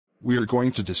We are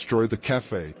going to destroy the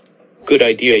cafe. Good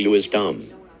idea, you is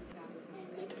dumb.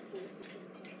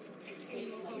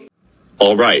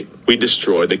 Alright, we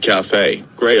destroy the cafe.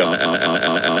 Great.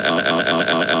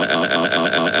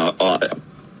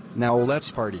 Now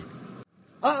let's party.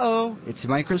 Uh-oh, it's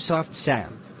Microsoft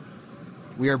Sam.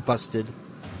 We are busted.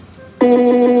 Oh,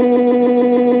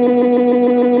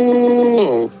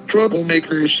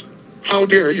 troublemakers. How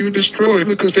dare you destroy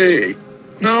the cafe?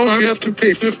 Now I have to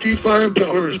pay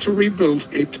 $55 to rebuild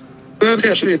it. That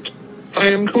is it. I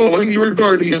am calling your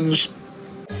guardians.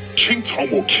 King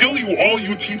Tom will kill you all,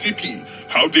 you TTP.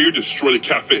 How dare you destroy the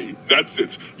cafe? That's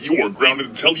it. You are grounded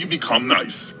until you become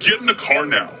nice. Get in the car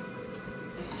now.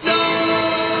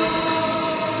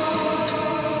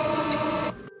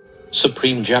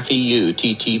 Supreme Jeffy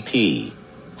UTTP.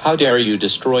 How dare you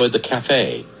destroy the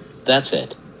cafe? That's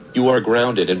it. You are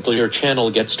grounded until your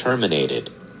channel gets terminated.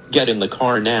 Get in the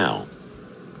car now.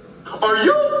 Are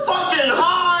you fucking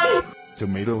high?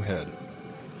 Tomato Head.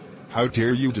 How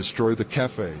dare you destroy the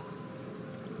cafe?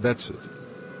 That's it.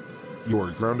 You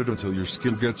are grounded until your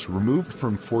skin gets removed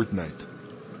from Fortnite.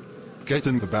 Get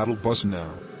in the battle bus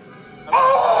now.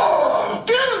 Oh,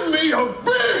 give me a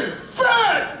big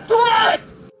fat threat!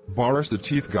 Boris the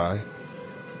Teeth Guy.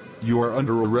 You are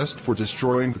under arrest for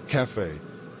destroying the cafe.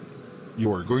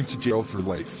 You are going to jail for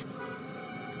life.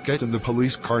 Get in the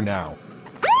police car now.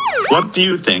 What do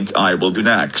you think I will do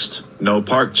next? No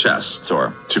park chests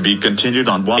or to be continued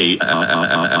on YID.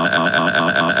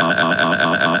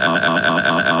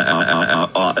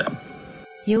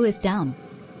 You is dumb.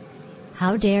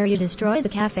 How dare you destroy the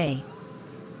cafe?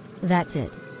 That's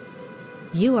it.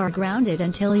 You are grounded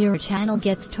until your channel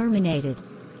gets terminated.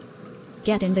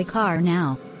 Get in the car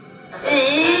now.